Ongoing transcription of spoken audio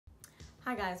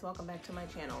Hi guys, welcome back to my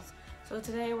channels. So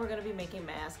today we're going to be making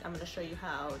masks. I'm going to show you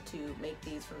how to make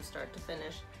these from start to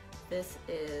finish. This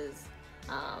is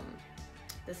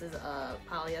a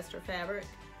polyester fabric,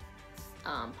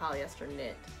 polyester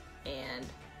knit, and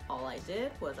all I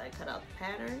did was I cut out the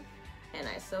pattern and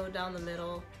I sewed down the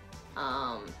middle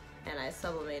and I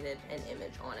sublimated an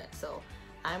image on it. So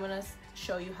I'm going to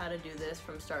show you how to do this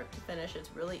from start to finish.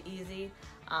 It's really easy.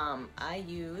 I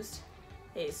used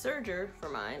a serger for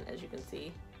mine, as you can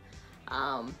see,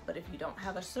 but if you don't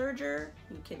have a serger,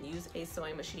 you can use a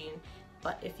sewing machine.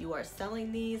 But if you are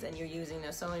selling these and you're using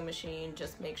a sewing machine,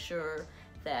 just make sure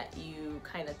that you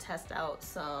kind of test out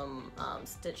some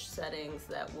stitch settings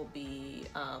that will be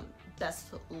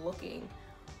best looking,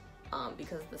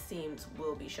 because the seams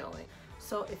will be showing.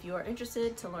 So if you are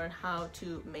interested to learn how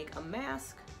to make a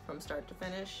mask from start to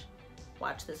finish,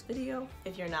 watch this video.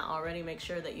 If you're not already, make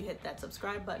sure that you hit that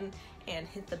subscribe button and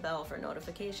hit the bell for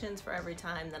notifications for every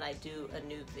time that I do a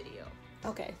new video.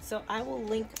 Okay, so I will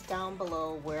link down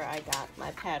below where I got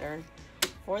my pattern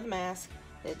for the mask.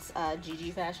 It's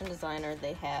GG Fashion Designer.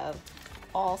 They have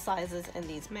all sizes in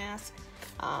these masks.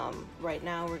 Right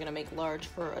now we're gonna make large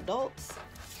for adults.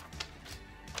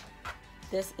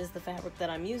 This is the fabric that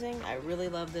I'm using. I really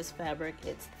love this fabric.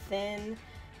 It's thin,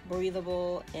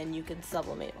 breathable, and you can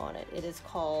sublimate on it. It is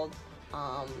called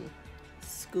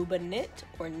scuba knit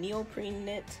or neoprene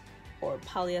knit or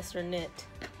polyester knit,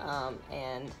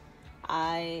 and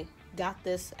I got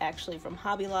this actually from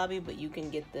Hobby Lobby, but you can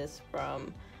get this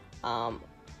from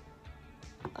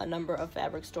a number of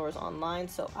fabric stores online,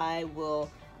 so I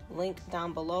will link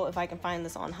down below if I can find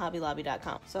this on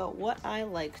hobbylobby.com. So what I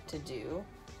like to do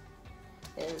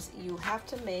is you have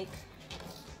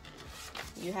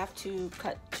to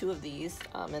cut 2 of these,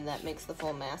 and that makes the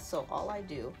full mask. So all I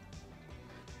do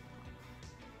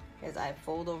is I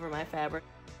fold over my fabric.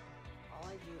 All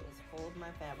I do is fold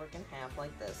my fabric in half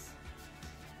like this,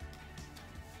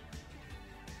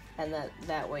 and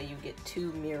that way you get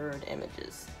 2 mirrored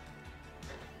images.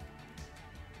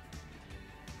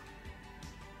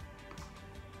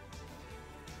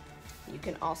 You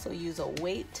can also use a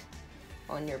weight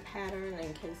on your pattern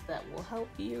in case that will help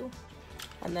you.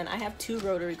 And then I have 2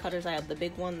 rotary cutters. I have the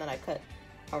big one that I cut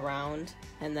around,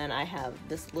 and then I have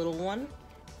this little one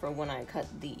for when I cut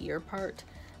the ear part.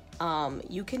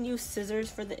 You can use scissors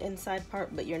for the inside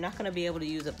part, but you're not going to be able to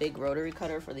use a big rotary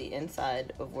cutter for the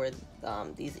inside of where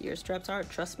these ear straps are.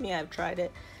 Trust me, I've tried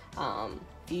it.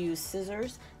 If you use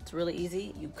scissors, it's really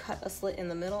easy. You cut a slit in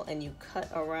the middle and you cut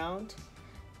around,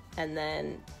 and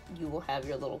then you will have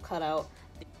your little cutout.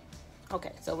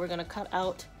 Okay, so we're gonna cut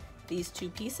out these 2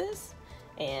 pieces,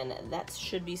 and that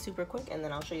should be super quick, and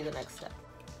then I'll show you the next step.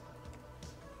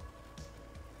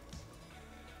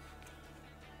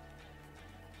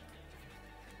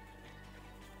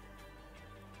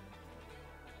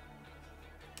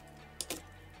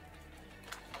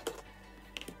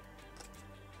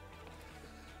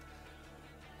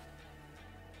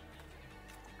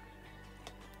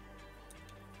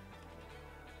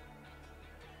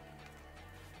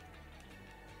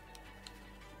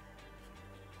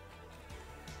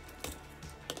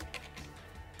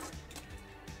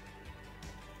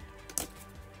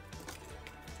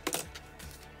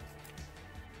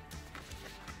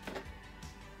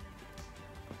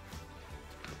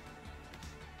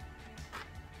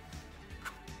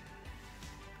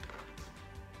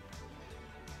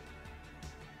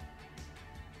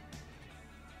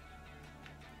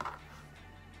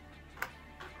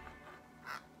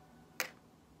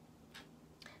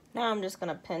 Now I'm just going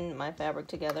to pin my fabric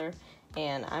together,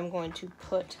 and I'm going to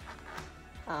put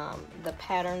the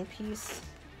pattern piece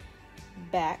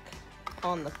back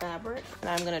on the fabric, and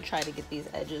I'm going to try to get these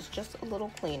edges just a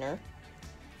little cleaner.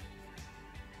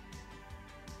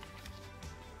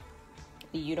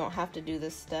 You don't have to do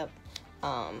this step.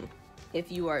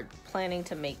 If you are planning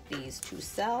to make these to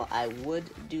sell, I would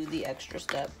do the extra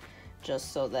step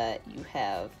just so that you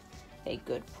have a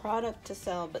good product to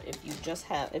sell. But if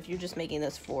you're just making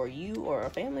this for you or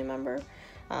a family member,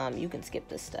 you can skip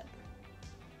this step.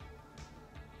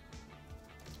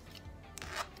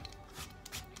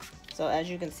 So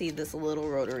as you can see, this little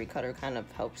rotary cutter kind of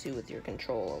helps you with your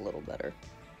control a little better.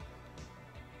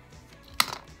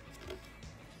 So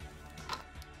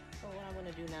what I'm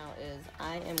going to do now is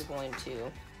I am going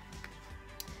to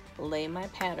lay my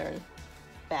pattern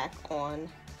back on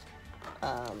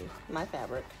my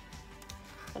fabric.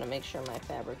 I'm going to make sure my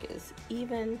fabric is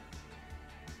even.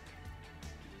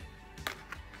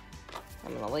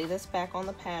 I'm going to lay this back on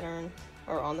the pattern,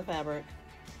 or on the fabric,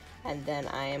 and then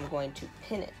I am going to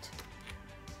pin it.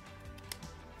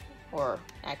 Or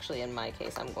actually, in my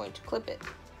case, I'm going to clip it.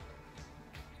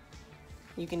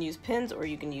 You can use pins or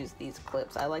you can use these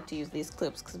clips. I like to use these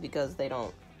clips because they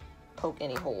don't poke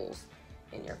any holes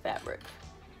in your fabric.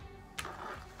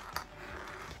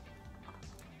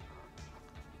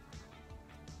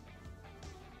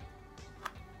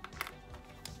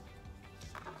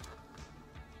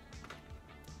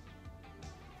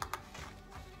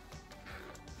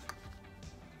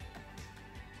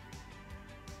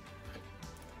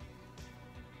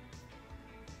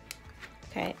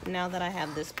 Okay, now that I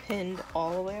have this pinned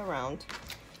all the way around,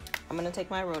 I'm going to take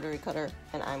my rotary cutter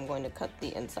and I'm going to cut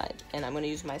the inside. And I'm going to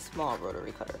use my small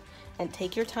rotary cutter. And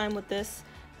take your time with this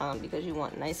because you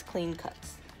want nice clean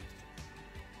cuts.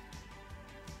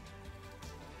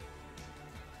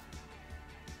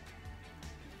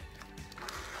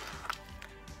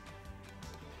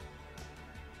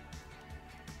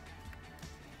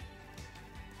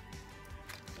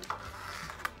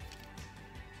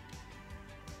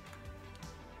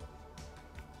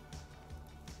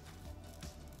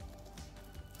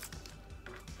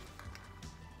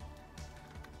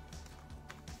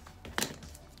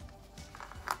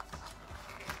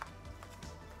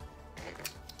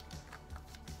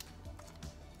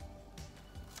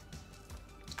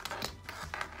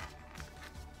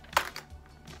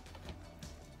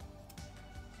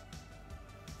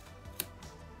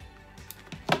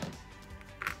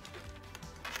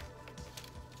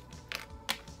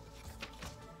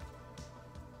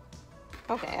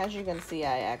 Okay, as you can see,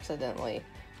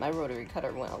 my rotary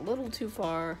cutter went a little too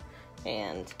far,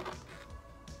 and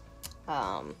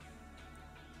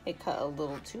it cut a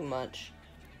little too much.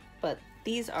 But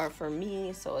these are for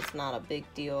me, so it's not a big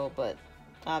deal. But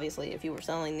obviously, if you were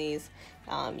selling these,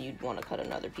 you'd want to cut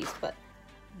another piece. But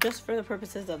just for the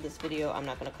purposes of this video, I'm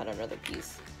not going to cut another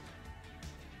piece.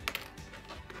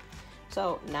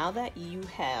 So now that you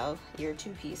have your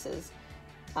two pieces,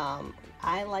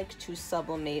 I like to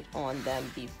sublimate on them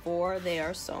before they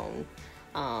are sewn.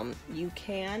 You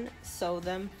can sew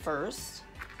them first,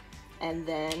 and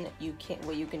then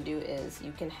what you can do is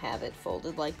you can have it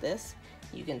folded like this.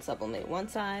 You can sublimate one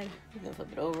side, you can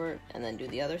flip it over, and then do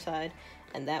the other side,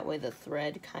 and that way the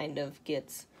thread kind of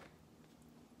gets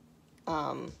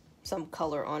some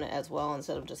color on it as well,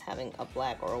 instead of just having a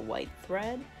black or a white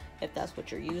thread, if that's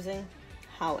what you're using.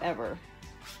 However,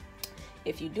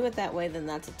 if you do it that way, then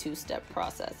that's a two-step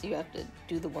process. You have to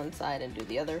do the one side and do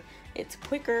the other. It's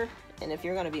quicker, and if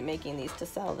you're going to be making these to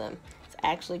sell them, it's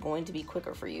actually going to be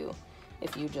quicker for you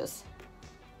if you just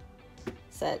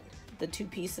set the two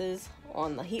pieces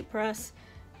on the heat press,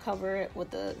 cover it with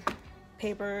the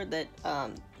paper that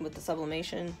with the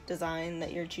sublimation design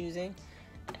that you're choosing,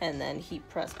 and then heat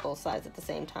press both sides at the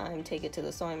same time, take it to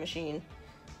the sewing machine,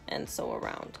 and sew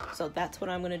around. So that's what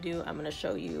I'm going to do. I'm going to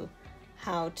show you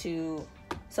how to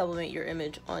sublimate your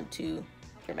image onto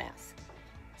your mask.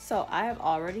 So I have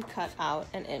already cut out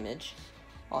an image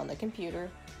on the computer,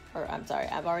 or I'm sorry,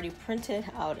 I've already printed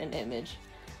out an image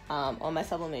on my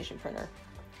sublimation printer.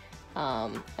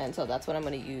 And so that's what I'm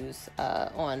going to use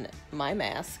on my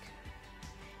mask.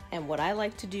 And what I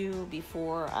like to do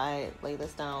before I lay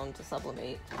this down to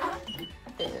sublimate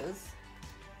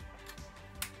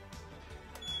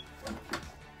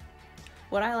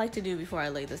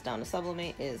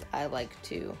is I like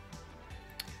to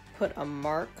put a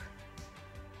mark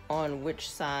on which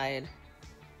side,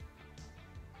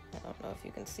 I don't know if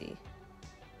you can see,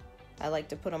 I like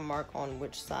to put a mark on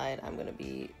which side I'm going to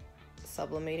be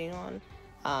sublimating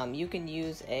on. You can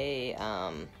use a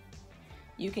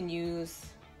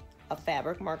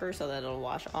fabric marker so that it'll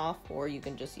wash off, or you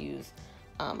can just use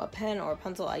a pen or a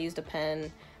pencil. I used a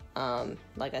pen.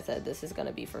 Like I said, this is going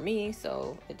to be for me,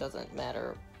 so it doesn't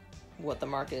matter what the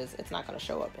mark is, it's not going to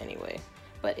show up anyway.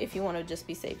 But if you want to just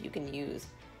be safe, you can use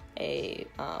a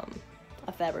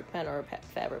fabric pen or a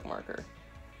fabric marker.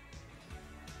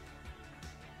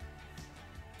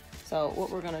 So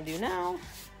what we're going to do now,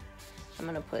 I'm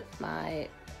going to put my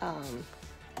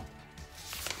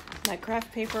my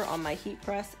craft paper on my heat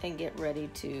press and get ready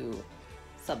to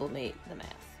sublimate the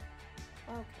mask.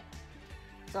 Okay,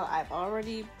 so I've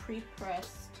already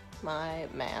pre-pressed my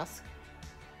mask.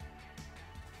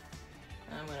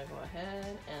 I'm gonna go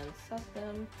ahead and set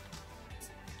them,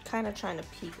 kind of trying to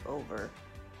peek over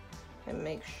and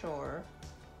make sure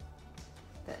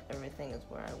that everything is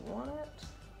where I want it.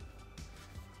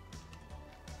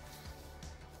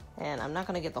 And I'm not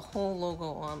gonna get the whole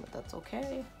logo on, but that's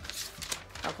okay.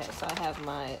 Okay, so I have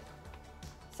my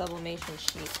sublimation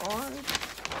sheet on. I'm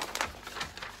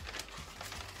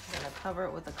gonna cover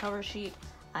it with a cover sheet.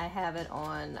 I have it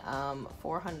on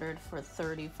 400 for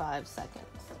 35 seconds.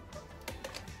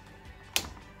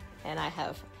 And I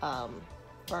have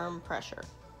firm pressure.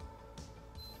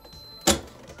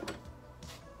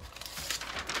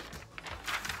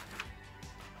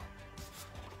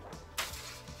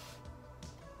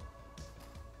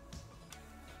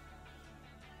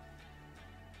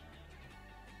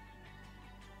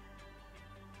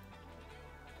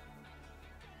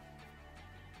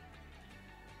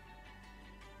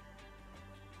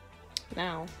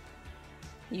 Now,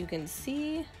 you can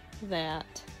see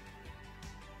that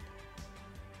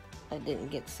I didn't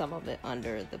get some of it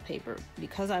under the paper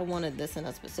because I wanted this in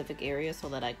a specific area so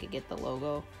that I could get the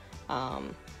logo.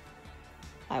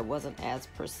 I wasn't as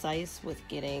precise with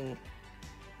getting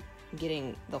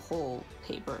the whole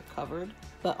paper covered,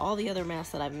 but all the other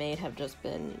masks that I've made have just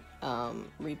been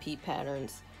repeat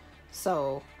patterns.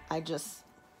 So I just,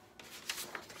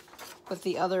 with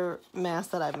the other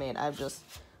mask that I've made, I've just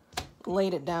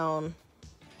laid it down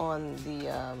on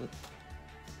the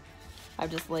I've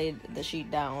just laid the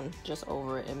sheet down just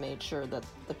over it and made sure that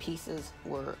the pieces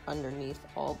were underneath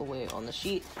all the way on the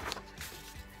sheet,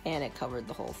 and it covered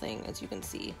the whole thing, as you can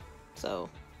see. So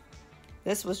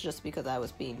this was just because I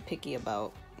was being picky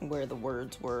about where the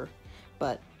words were,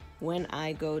 but when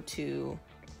I go to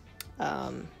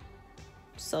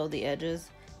sew the edges,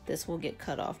 this will get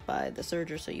cut off by the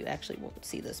serger, so you actually won't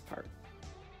see this part.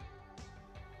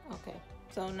 Okay,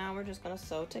 so now we're just going to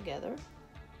sew together.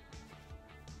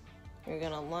 You're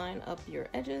going to line up your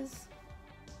edges,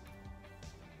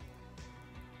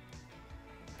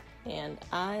 and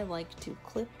I like to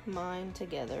clip mine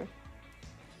together.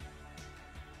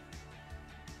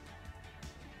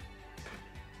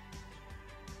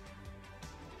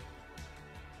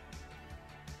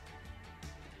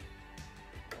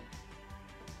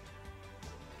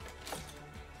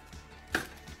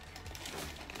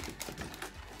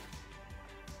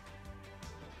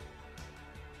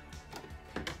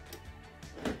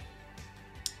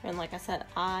 And like I said,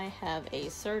 I have a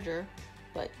serger,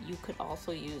 but you could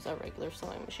also use a regular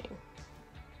sewing machine.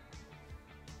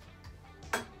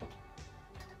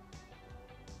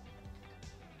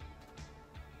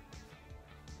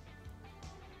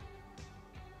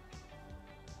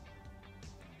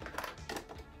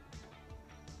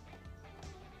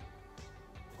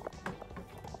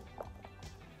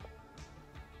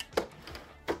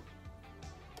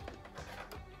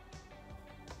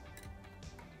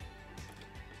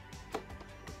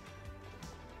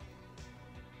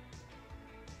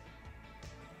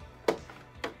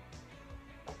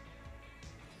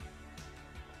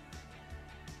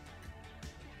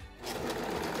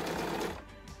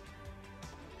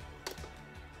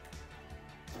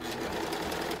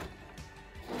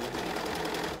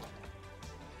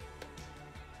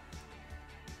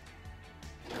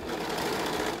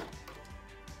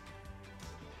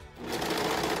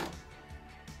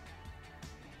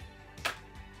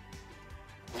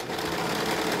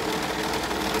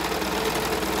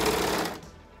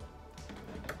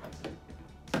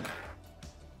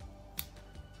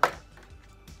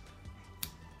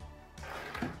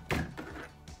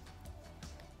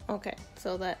 Okay,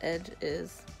 so that edge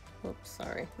is, oops,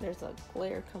 sorry, there's a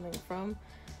glare coming from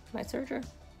my serger.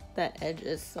 That edge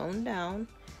is sewn down.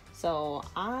 So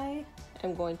I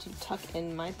am going to tuck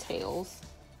in my tails.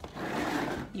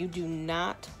 You do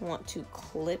not want to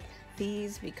clip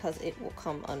these because it will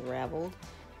come unraveled.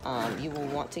 You will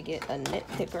want to get a knit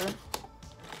picker.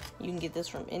 You can get this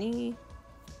from any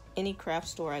craft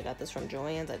store. I got this from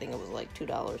Joann's. I think it was like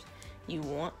 $2. You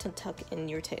want to tuck in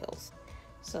your tails.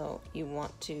 So you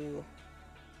want to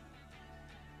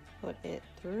put it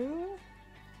through.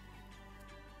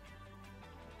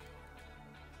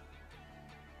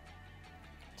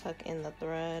 Tuck in the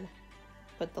thread,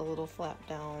 put the little flap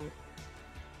down,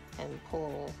 and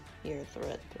pull your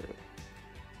thread through.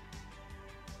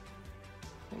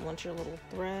 And once your little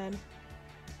thread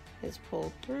is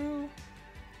pulled through,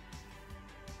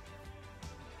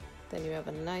 then you have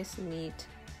a nice, neat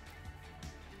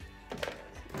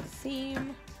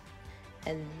seam,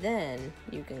 and then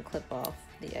you can clip off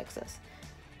the excess.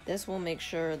 This will make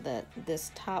sure that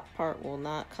this top part will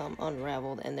not come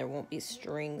unraveled and there won't be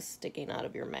strings sticking out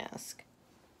of your mask.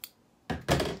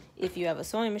 If you have a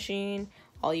sewing machine,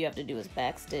 all you have to do is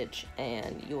backstitch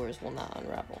and yours will not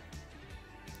unravel.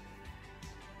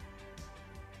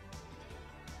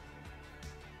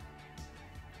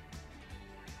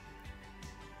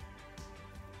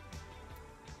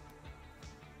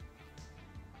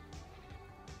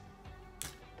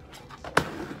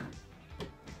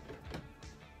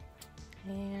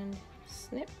 And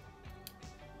snip.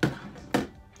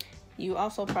 You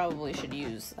also probably should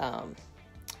use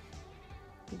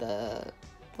the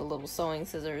little sewing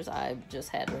scissors. I just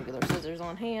had regular scissors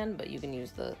on hand, but you can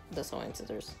use the sewing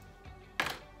scissors.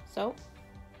 So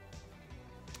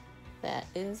that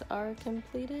is our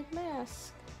completed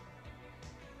mask.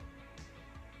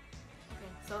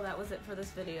 Okay, so that was it for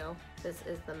this video. This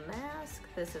is the mask.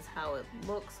 This is how it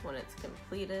looks when it's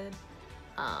completed.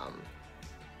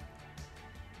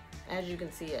 As you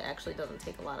can see, it actually doesn't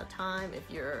take a lot of time. If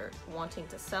you're wanting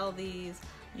to sell these,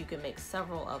 You can make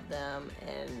several of them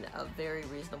in a very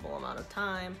reasonable amount of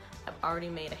time. I've already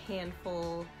made a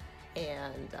handful,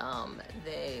 and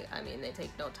they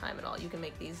take no time at all. You can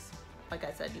make these, like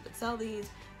I said, you could sell these,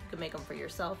 you can make them for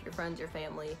yourself, your friends, your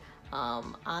family.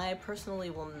 I personally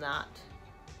will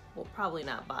probably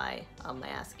not buy a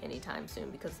mask anytime soon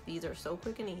because these are so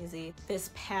quick and easy. This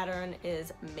pattern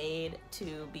is made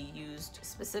to be used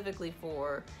specifically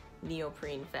for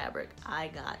neoprene fabric. I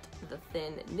got the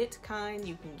thin knit kind.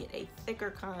 You can get a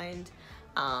thicker kind,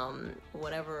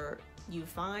 whatever you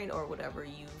find or whatever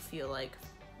you feel like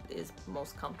is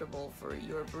most comfortable for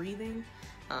your breathing.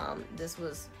 This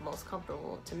was most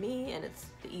comfortable to me, and it's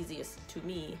the easiest to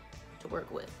me to work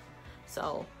with.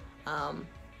 So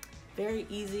very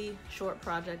easy, short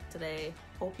project today.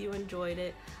 Hope you enjoyed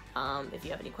it. If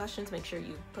you have any questions, make sure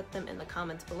you put them in the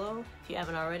comments below. If you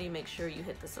haven't already, make sure you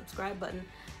hit the subscribe button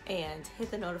and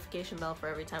hit the notification bell for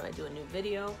every time I do a new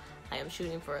video. I am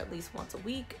shooting for at least once a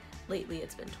week. Lately,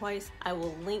 it's been twice. I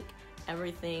will link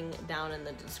everything down in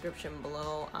the description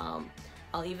below.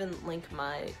 I'll even link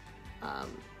my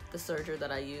the serger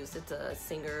that I used. It's a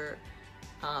Singer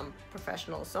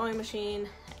professional sewing machine,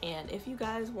 and if you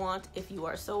guys want, if you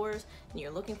are sewers and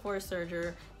you're looking for a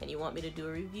serger and you want me to do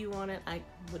a review on it, I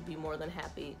would be more than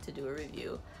happy to do a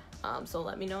review. So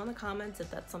let me know in the comments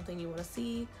if that's something you want to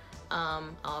see.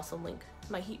 I'll also link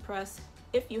my heat press.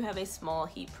 If you have a small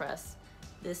heat press,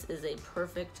 this is a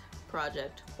perfect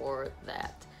project for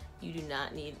that. You do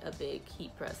not need a big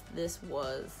heat press. This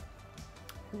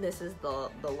is the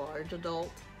large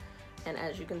adult, and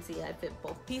as you can see, I fit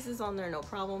both pieces on there, no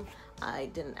problem. I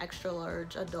did an extra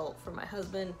large adult for my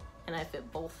husband, and I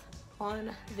fit both on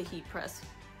the heat press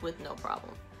with no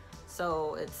problem.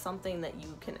 So it's something that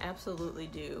you can absolutely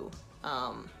do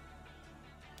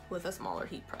with a smaller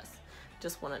heat press.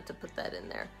 Just wanted to put that in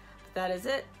there. But that is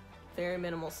it. Very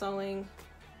minimal sewing,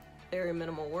 very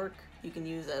minimal work. You can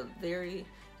use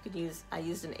I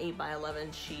used an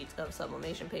 8x11 sheet of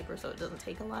sublimation paper, so it doesn't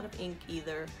take a lot of ink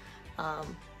either.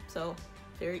 So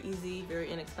very easy,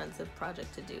 very inexpensive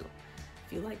project to do.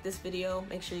 If you like this video,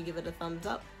 make sure you give it a thumbs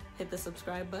up, hit the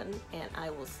subscribe button, and I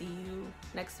will see you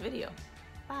next video.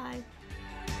 Bye.